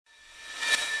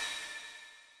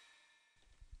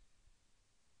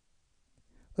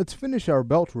Let's finish our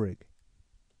belt rig.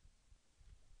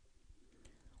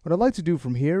 What I'd like to do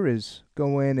from here is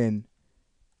go in and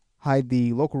hide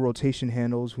the local rotation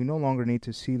handles. We no longer need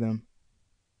to see them.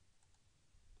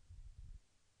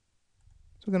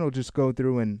 So then we'll just go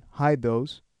through and hide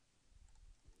those.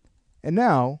 And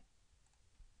now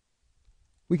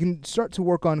we can start to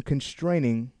work on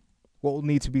constraining what will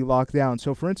need to be locked down.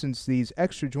 So for instance, these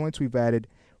extra joints we've added,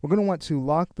 we're going to want to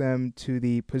lock them to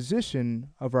the position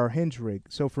of our hinge rig.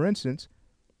 So for instance,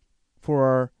 for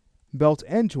our belt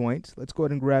end joint, let's go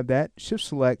ahead and grab that, shift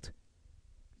select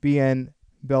BN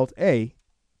belt A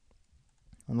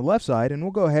on the left side, and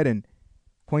we'll go ahead and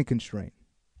point constrain.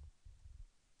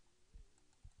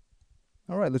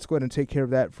 All right, let's go ahead and take care of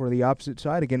that for the opposite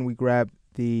side. Again, we grab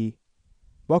the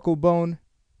buckle bone,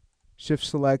 shift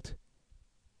select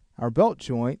our belt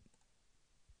joint,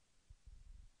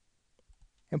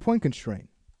 and point constrain.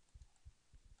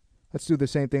 Let's do the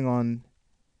same thing on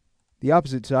the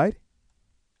opposite side.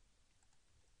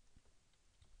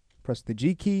 Press the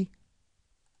G key,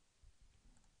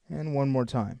 and one more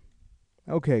time.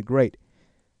 Okay, great.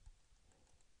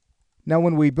 Now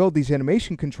when we build these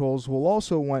animation controls, we'll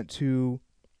also want to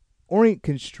orient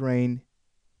constrain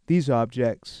these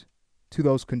objects to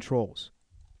those controls.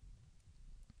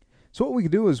 So what we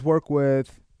can do is work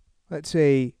with, let's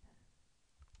say,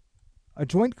 a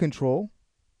joint control,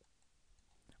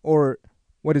 or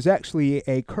what is actually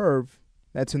a curve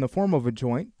that's in the form of a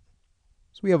joint.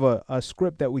 So we have a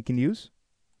script that we can use.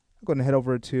 I'm going to head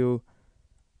over to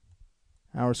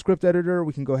our script editor.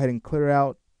 We can go ahead and clear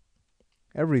out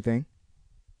everything.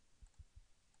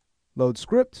 Load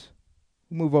script.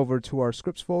 We'll move over to our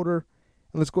scripts folder,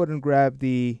 and let's go ahead and grab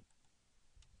the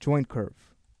joint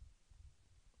curve.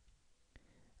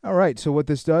 All right, so what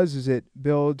this does is it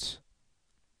builds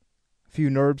a few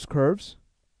NURBS curves,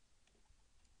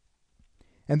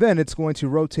 and then it's going to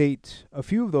rotate a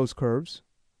few of those curves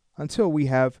until we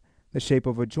have the shape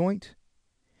of a joint.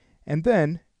 And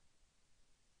then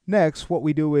next, what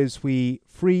we do is we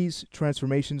freeze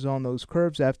transformations on those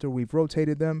curves after we've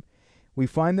rotated them. We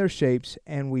find their shapes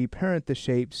and we parent the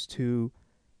shapes to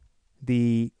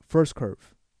the first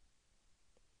curve.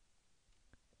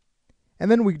 And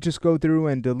then we just go through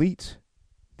and delete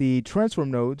the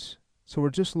transform nodes, so we're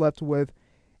just left with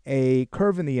a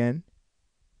curve in the end.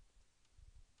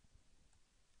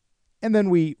 And then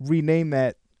we rename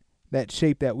that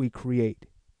shape that we create.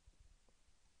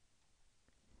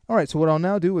 All right, so what I'll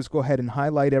now do is go ahead and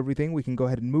highlight everything. We can go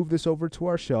ahead and move this over to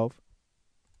our shelf.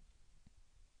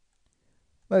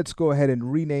 Let's go ahead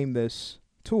and rename this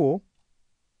tool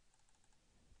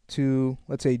to,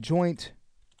 let's say, joint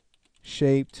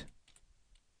shaped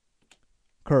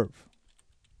curve.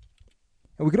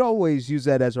 And we could always use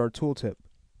that as our tooltip.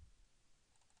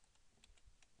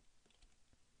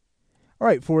 All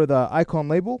right, for the icon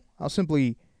label, I'll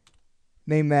simply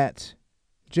name that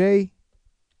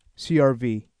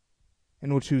JCRV,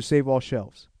 and we'll choose Save All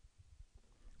Shelves.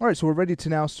 All right, so we're ready to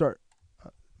now start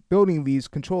building these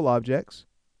control objects.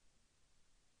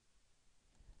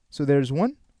 So there's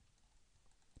one.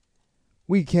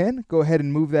 We can go ahead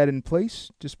and move that in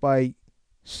place just by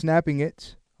snapping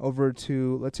it over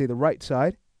to, let's say, the right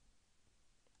side.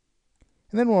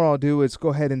 And then what I'll do is go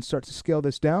ahead and start to scale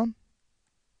this down.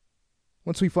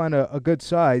 Once we find a good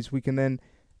size, we can then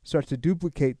start to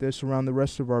duplicate this around the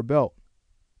rest of our belt.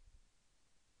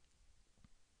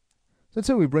 So let's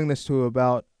say we bring this to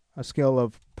about a scale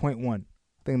of 0.1. I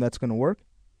think that's going to work.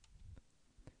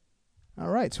 All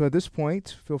right, so at this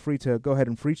point, feel free to go ahead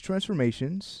and freeze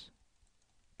transformations.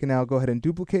 You can now go ahead and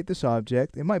duplicate this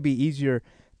object. It might be easier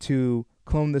to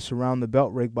clone this around the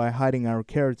belt rig by hiding our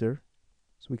character.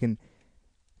 So we can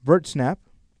vert snap.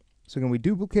 So can we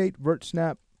duplicate vert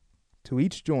snap to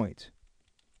each joint?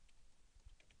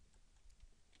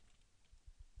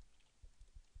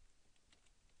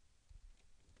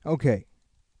 Okay,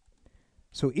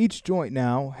 so each joint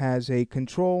now has a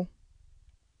control.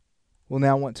 We'll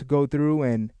now want to go through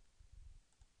and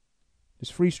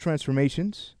just freeze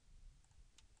transformations.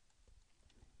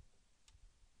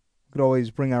 We could always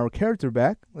bring our character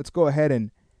back. Let's go ahead and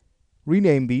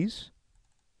rename these.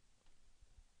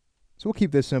 So we'll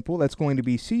keep this simple. That's going to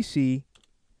be CC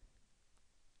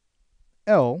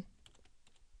L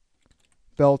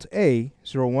belt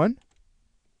A01.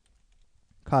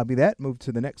 Copy that, move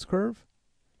to the next curve,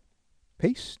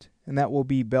 paste, and that will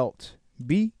be belt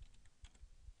B,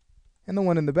 and the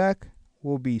one in the back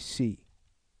will be C.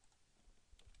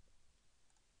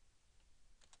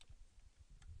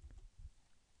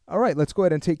 All right, let's go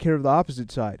ahead and take care of the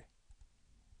opposite side.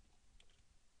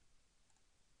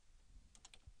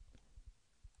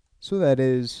 So that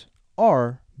is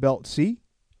R belt C.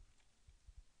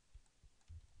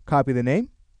 copy the name,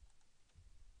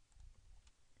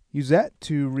 use that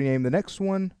to rename the next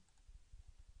one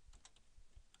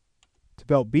to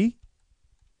belt B.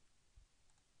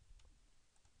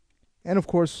 And of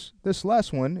course, this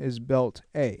last one is belt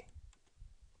A.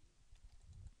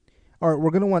 All right,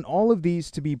 we're going to want all of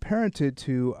these to be parented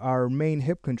to our main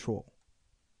hip control.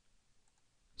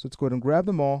 So let's go ahead and grab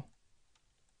them all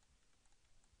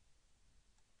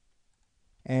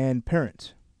and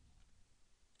parent.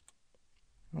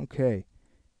 Okay.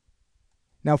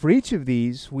 Now for each of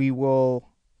these, we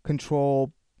will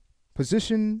control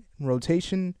position and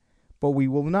rotation, but we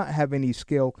will not have any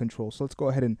scale control. So let's go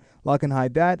ahead and lock and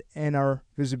hide that and our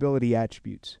visibility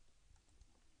attributes.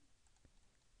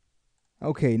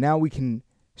 Okay, now we can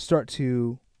start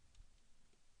to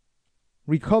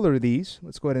recolor these.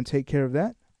 Let's go ahead and take care of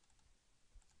that.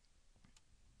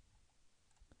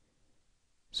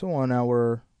 So on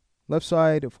our left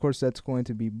side, of course, that's going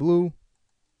to be blue.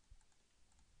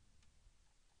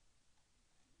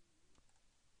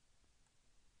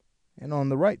 And on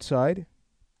the right side,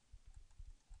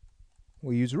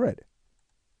 we'll use red.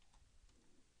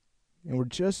 And we're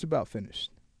just about finished.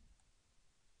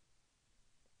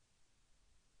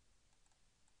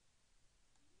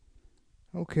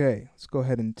 Okay, let's go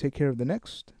ahead and take care of the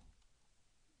next.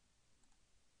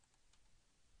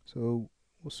 So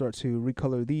we'll start to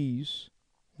recolor these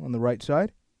on the right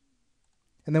side.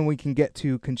 And then we can get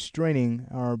to constraining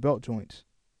our belt joints,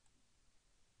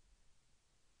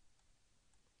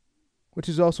 which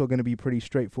is also going to be pretty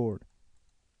straightforward.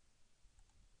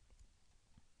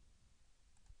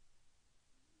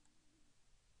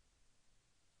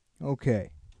 Okay.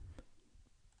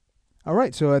 All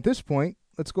right, so at this point,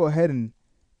 let's go ahead and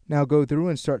now go through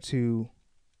and start to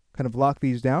kind of lock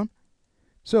these down.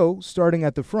 So starting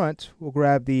at the front, we'll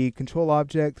grab the control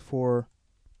object for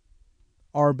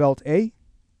our belt A.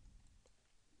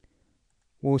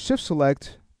 We'll shift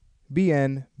select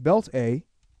BN belt A,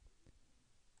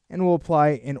 and we'll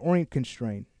apply an Orient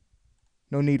Constrain.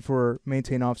 No need for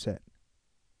maintain offset.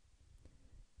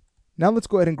 Now let's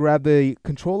go ahead and grab the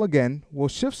control again. We'll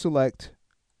shift select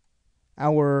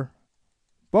our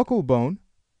buckle bone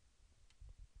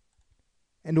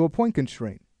and do a point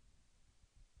constraint.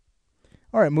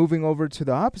 All right, moving over to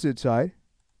the opposite side,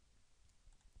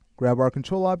 grab our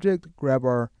control object, grab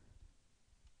our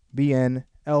BN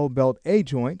L belt A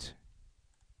joint,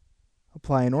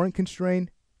 apply an Orient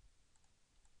Constrain,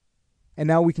 and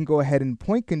now we can go ahead and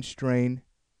point constrain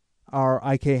our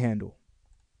IK handle.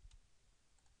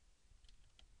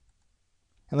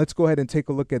 And let's go ahead and take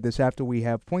a look at this after we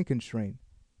have point constraint.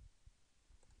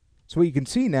 So what you can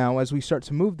see now as we start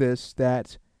to move this,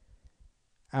 that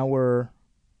our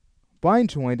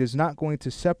bind joint is not going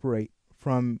to separate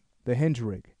from the hinge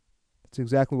rig. That's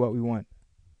exactly what we want.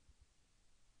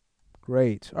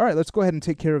 Great. All right, let's go ahead and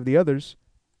take care of the others.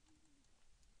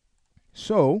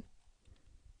 So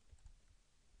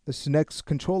this next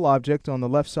control object on the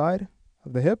left side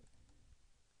of the hip,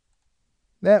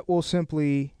 that will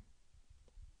simply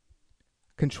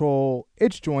control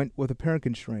its joint with a parent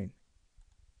constraint.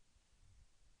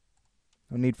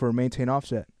 No need for a maintain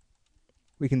offset.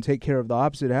 We can take care of the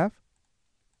opposite half.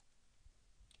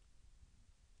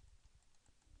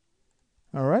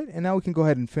 All right, and now we can go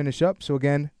ahead and finish up. So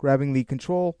again, grabbing the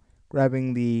control,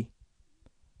 grabbing the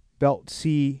belt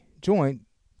C joint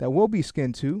that will be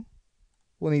skinned to,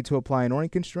 we'll need to apply an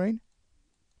Orient Constrain.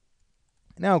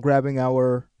 Now grabbing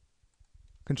our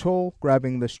control,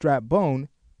 grabbing the strap bone,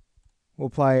 we'll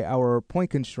apply our point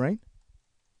constraint.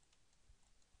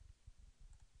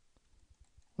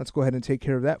 Let's go ahead and take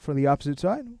care of that for the opposite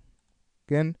side.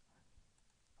 Again,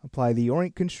 apply the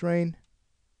Orient Constrain.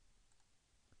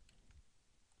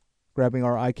 Grabbing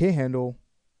our IK handle,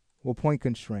 we'll point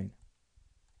constrain.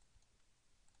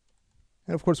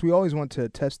 And of course, we always want to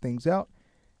test things out.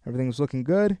 Everything's looking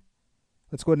good.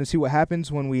 Let's go ahead and see what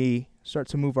happens when we start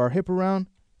to move our hip around.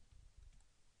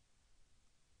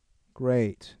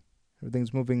 Great.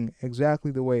 Everything's moving exactly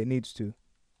the way it needs to.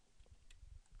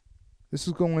 This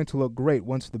is going to look great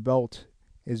once the belt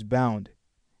is bound,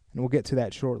 and we'll get to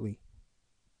that shortly.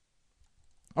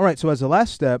 All right, so as the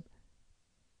last step,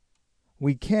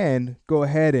 we can go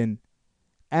ahead and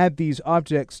add these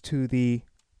objects to the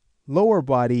lower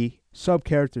body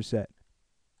sub-character set.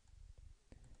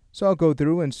 So I'll go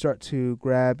through and start to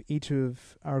grab each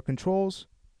of our controls.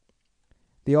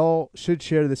 They all should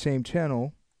share the same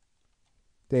channel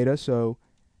data, so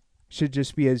it should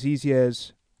just be as easy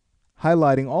as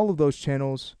highlighting all of those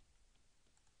channels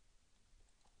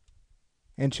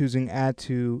and choosing Add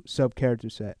to Sub-Character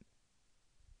Set.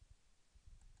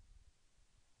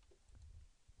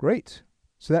 Great.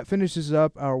 So that finishes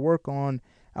up our work on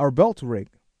our belt rig.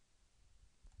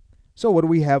 So what do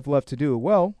we have left to do?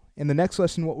 Well, in the next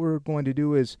lesson, what we're going to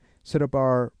do is set up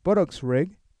our buttocks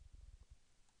rig.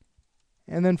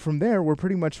 And then from there, we're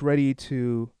pretty much ready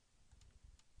to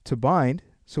bind.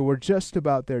 So we're just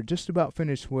about there, just about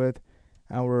finished with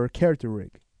our character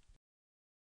rig.